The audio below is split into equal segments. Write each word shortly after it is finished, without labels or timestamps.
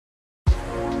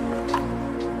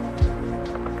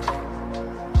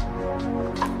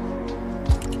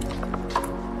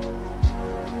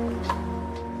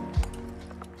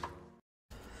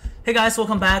Hey guys,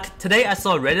 welcome back. Today I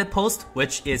saw a Reddit post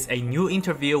which is a new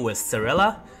interview with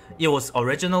Cirilla. It was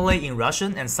originally in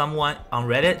Russian and someone on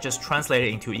Reddit just translated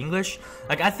it into English.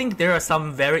 I think there are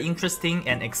some very interesting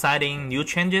and exciting new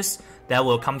changes that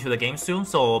will come to the game soon.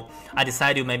 So I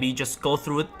decided to maybe just go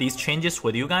through these changes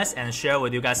with you guys and share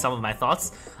with you guys some of my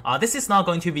thoughts. This is not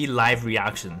going to be live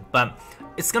reaction, but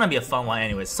it's gonna be a fun one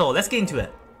anyway. So let's get into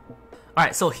it.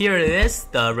 Alright, so here it is,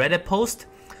 the Reddit post.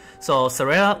 So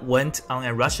Cirilla went on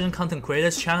a Russian content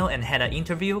creators channel and had an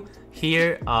interview.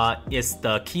 Here is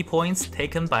the key points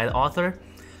taken by the author.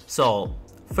 So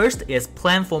first is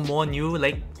plan for more new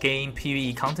late game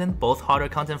PvE content, both harder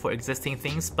content for existing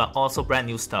things but also brand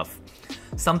new stuff.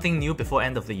 Something new before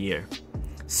end of the year.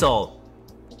 So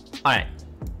alright,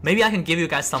 maybe I can give you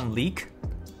guys some leak,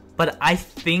 but I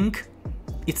think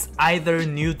it's either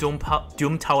new Doom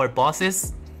Tower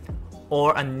bosses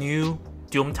or a new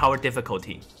Doom Tower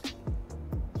difficulty.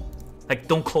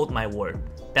 Don't quote my word.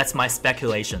 That's my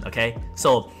speculation, okay?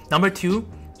 So number 2,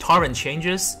 torrent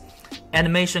changes,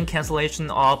 animation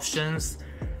cancellation options,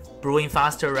 brewing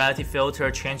faster, reality filter,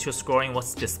 change your scoring,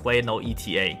 what's displayed, no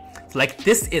ETA.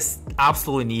 This is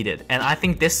absolutely needed, and I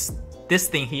think this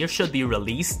thing here should be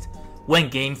released when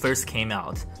game first came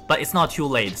out, but it's not too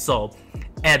late. So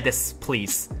add this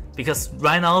please, because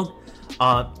right now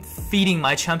feeding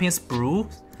my champions brew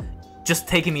just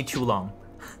taking me too long.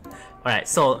 Alright,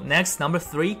 so next, number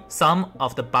 3, some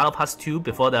of the Battle Pass 2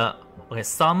 before the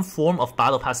some form of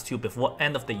Battle Pass 2 before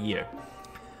end of the year.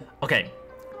 Okay,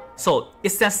 so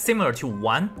is that similar to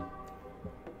 1?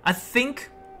 I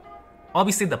think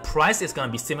obviously the price is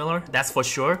gonna be similar, that's for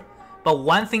sure. But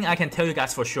one thing I can tell you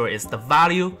guys for sure is the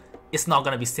value is not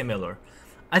gonna be similar.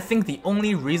 I think the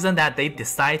only reason that they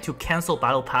decide to cancel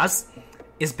Battle Pass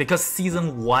is because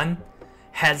Season 1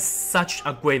 has such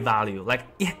a great value.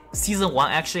 Season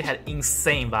 1 actually had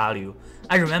insane value.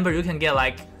 I remember you can get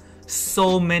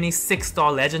so many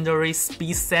 6-star legendary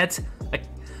speed set.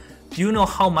 Do you know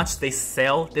how much they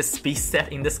sell this speed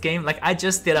set in this game? I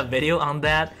just did a video on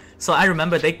that. So I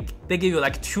remember they give you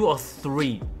 2 or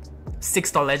 3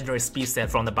 6-star legendary speed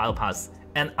set from the Battle Pass,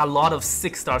 and a lot of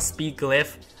 6-star speed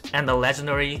glyph and the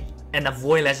legendary and a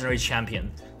void legendary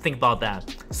champion. Think about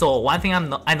that. So one thing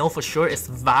I know for sure is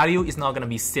value is not gonna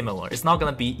be similar. It's not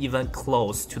gonna be even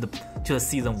close to the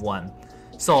Season 1.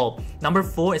 So number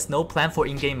 4 is no plan for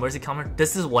in-game mercy counter.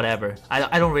 This is whatever.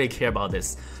 I don't really care about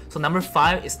this. So number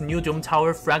 5 is new Doom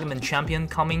Tower fragment champion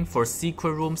coming for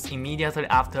secret rooms immediately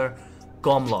after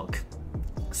Gomlock.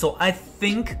 So I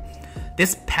think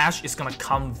this patch is gonna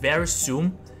come very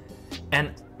soon,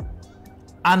 and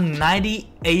I'm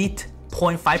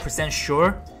 98.5%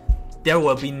 sure there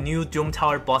will be new Doom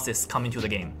Tower bosses coming to the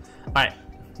game. Alright,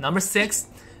 number 6,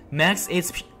 Max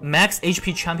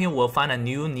HP champion will find a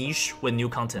new niche with new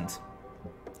content.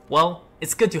 Well,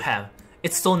 it's good to have.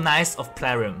 It's so nice of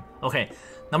Plarium. Okay,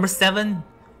 number 7,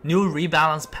 new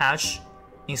rebalance patch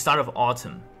in start of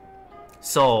autumn.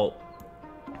 So,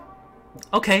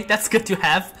 okay, that's good to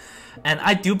have. And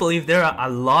I do believe there are a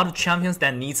lot of champions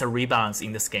that needs a rebalance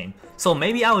in this game. So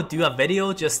maybe I will do a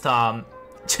video just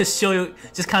show you,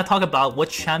 just kind of talk about what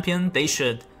champion they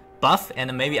should buff,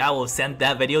 and maybe I will send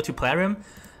that video to Plarium.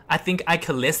 I think I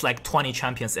could list 20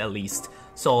 champions at least.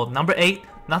 So number 8,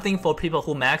 nothing for people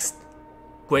who maxed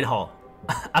Great Hall.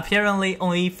 Apparently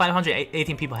only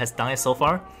 518 people has done it so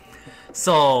far.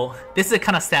 So this is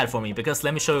kind of sad for me, because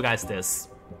let me show you guys this.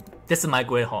 This is my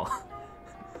Great Hall.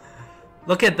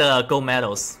 Look at the gold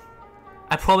medals.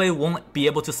 I probably won't be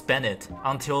able to spend it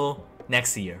until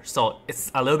next year, so it's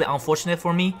a little bit unfortunate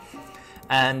for me.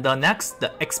 And next,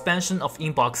 the expansion of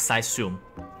inbox size soon.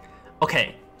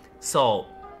 Okay, so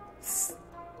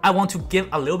I want to give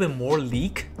a little bit more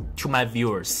leak to my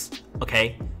viewers.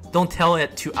 Okay, don't tell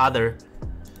it to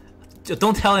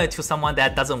someone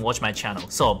that doesn't watch my channel.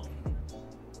 So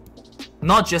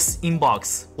not just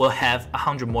inbox will have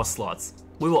 100 more slots,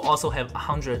 we will also have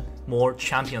 100 more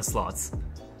champion slots.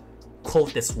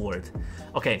 Quote this word.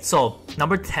 Okay, so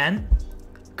number 10,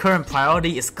 current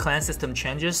priority is clan system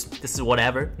changes. This is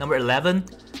whatever. Number 11,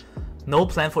 no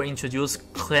plan for introduce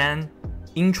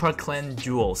intra-clan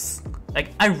duels.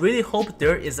 I really hope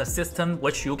there is a system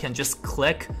which you can just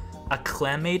click a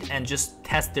clanmate and just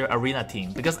test their arena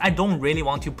team, because I don't really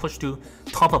want to push to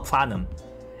top of platinum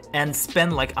and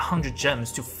spend 100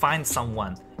 gems to find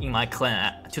someone in my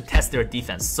clan to test their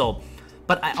defense. So,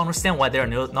 but I understand why they're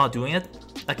not doing it.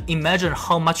 Imagine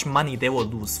how much money they will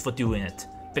lose for doing it,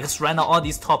 because right now all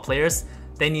these top players,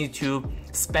 they need to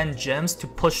spend gems to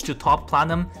push to top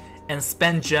platinum and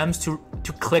spend gems to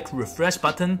click refresh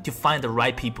button to find the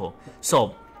right people.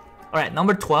 So alright,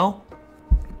 number 12,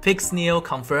 Fix Neo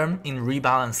confirmed in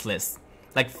rebalance list.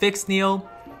 Like Fix Neo,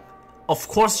 of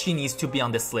course she needs to be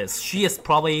on this list. She is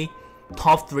probably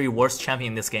top 3 worst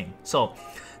champion in this game. So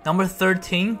number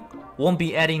 13, won't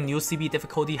be adding new CB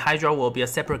difficulty. Hydra will be a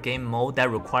separate game mode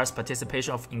that requires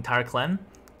participation of entire clan.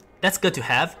 That's good to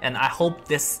have, and I hope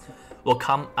this will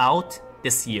come out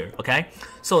this year, okay?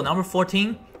 So number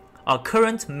 14,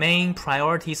 current main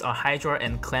priorities are Hydra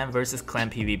and clan versus clan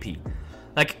PvP.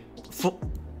 Like,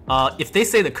 if they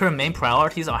say the current main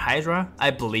priorities are Hydra,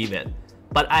 I believe it.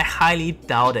 But I highly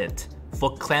doubt it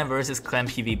for clan versus clan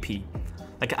PvP.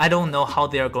 Like, I don't know how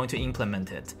they are going to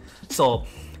implement it. So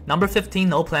number 15,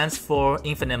 no plans for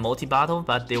infinite multi-battle,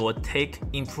 but they will take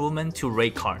improvement to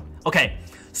raid card. Okay,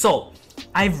 so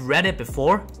I've read it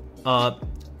before.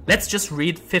 Let's just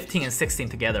read 15 and 16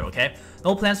 together, okay?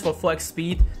 No plans for 4x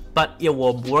speed, but it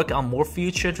will work on more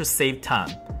feature to save time.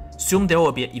 Soon there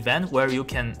will be an event where you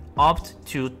can opt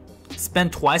to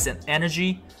spend twice an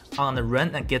energy on the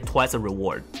run and get twice a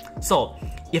reward. So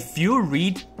if you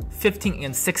read 15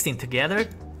 and 16 together,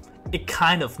 it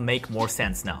kind of make more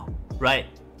sense now, right?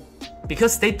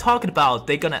 Because they talked about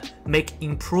they're gonna make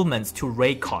improvements to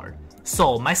raid card.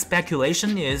 So my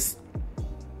speculation is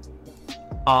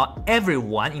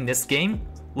everyone in this game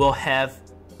will have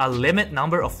a limit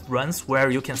number of runs where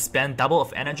you can spend double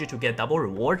of energy to get double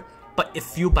reward. But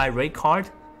if you buy raid card,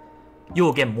 you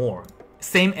will get more.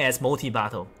 Same as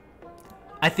multi-battle.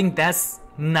 I think that's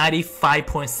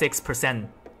 95.6%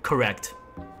 correct.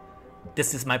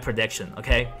 This is my prediction,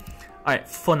 okay? Alright,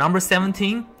 for number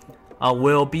 17,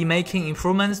 we'll be making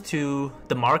improvements to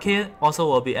the market. Also,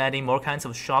 we'll be adding more kinds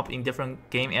of shop in different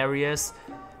game areas,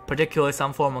 particularly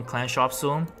some form of clan shop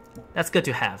soon. That's good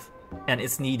to have, and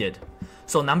it's needed.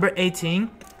 So number 18,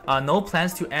 no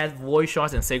plans to add void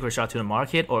shards and sacred shards to the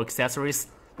market or accessories.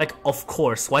 Like, of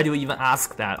course, why do you even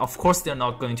ask that? Of course they're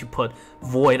not going to put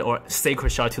void or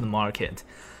sacred shard to the market.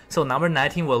 So number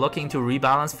 19, we're looking to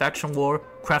rebalance faction war,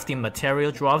 crafting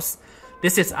material drops.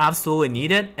 This is absolutely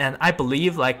needed, and I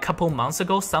believe like a couple months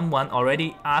ago someone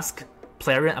already asked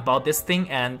Plarium about this thing,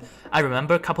 and I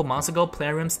remember a couple months ago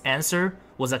Plarium's answer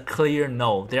was a clear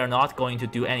no. They are not going to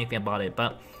do anything about it,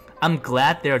 but I'm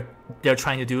glad they're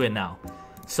trying to do it now.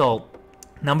 So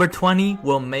number 20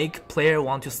 will make player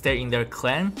want to stay in their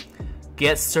clan,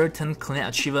 get certain clan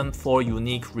achievement for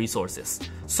unique resources.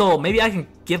 So maybe I can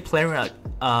give player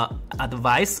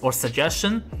advice or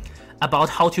suggestion about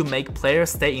how to make players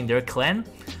stay in their clan.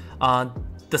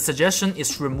 The suggestion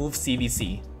is remove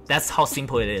CVC. That's how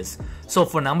simple it is. So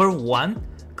for number 1,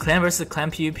 clan versus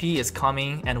clan PvP is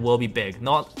coming and will be big,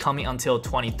 not coming until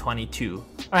 2022.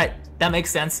 Alright, that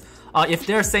makes sense. If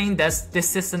they're saying that this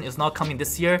system is not coming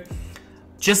this year,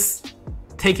 just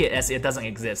take it as it doesn't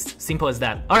exist. Simple as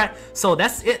that. Alright, so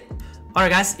that's it.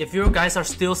 Alright guys, if you guys are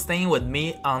still staying with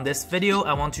me on this video,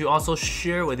 I want to also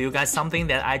share with you guys something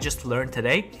that I just learned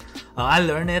today. I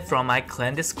learned it from my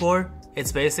clan Discord.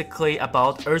 It's basically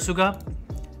about Ursuga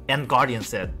and Guardian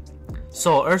Set.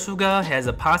 So Ursuga has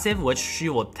a passive which she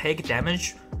will take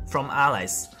damage from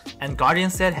allies, and Guardian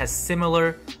Set has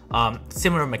similar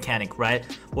mechanic, right?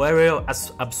 Where it will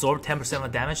absorb 10%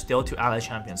 of damage dealt to ally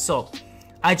champions. So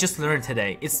I just learned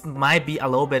today. It might be a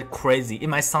little bit crazy. It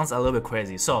might sound a little bit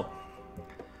crazy. So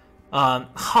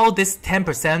how this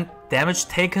 10% damage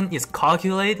taken is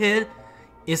calculated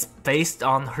is based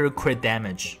on her crit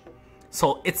damage.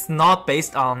 So it's not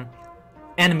based on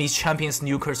enemy champion's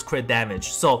nuker's crit damage.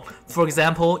 So for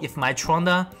example, if my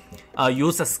Trunda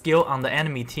use a skill on the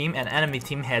enemy team and enemy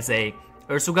team has a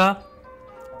Ursuga,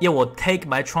 it will take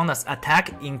my Trunda's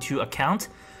attack into account,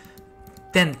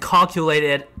 then calculate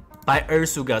it by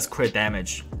Ursuga's crit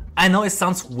damage. I know it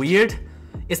sounds weird.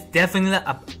 It's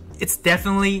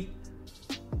definitely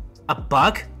a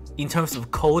bug in terms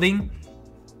of coding,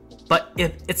 but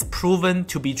it's proven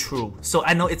to be true. So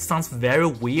I know it sounds very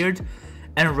weird,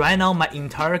 and right now my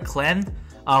entire clan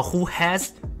who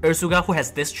has Ursuga, who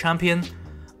has this champion,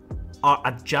 are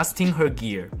adjusting her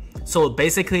gear. So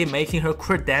basically making her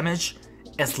crit damage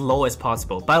as low as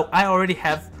possible. But I already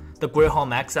have the Great Hall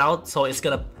max out, so it's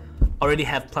gonna already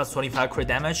have plus 25 crit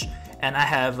damage, and I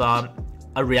have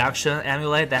a reaction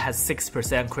amulet that has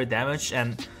 6% crit damage,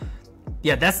 and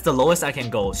yeah, that's the lowest I can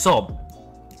go. So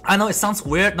I know it sounds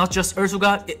weird, not just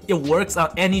Ursuga, it works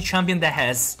on any champion that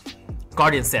has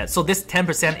Guardian Set. So this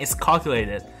 10% is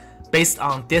calculated based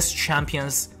on this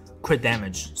champion's crit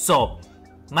damage. So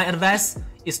my advice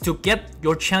is to get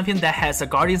your champion that has a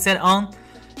Guardian Set on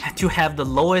to have the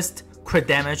lowest crit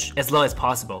damage as low as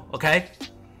possible, okay?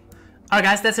 Alright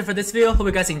guys, that's it for this video. Hope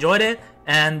you guys enjoyed it.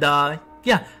 And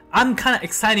yeah, I'm kind of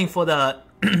excited for the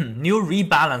new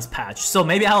rebalance patch. So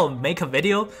maybe I'll make a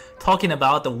video talking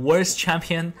about the worst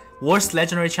champion, worst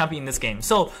legendary champion in this game.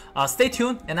 So stay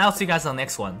tuned, and I'll see you guys on the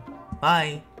next one.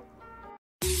 Bye.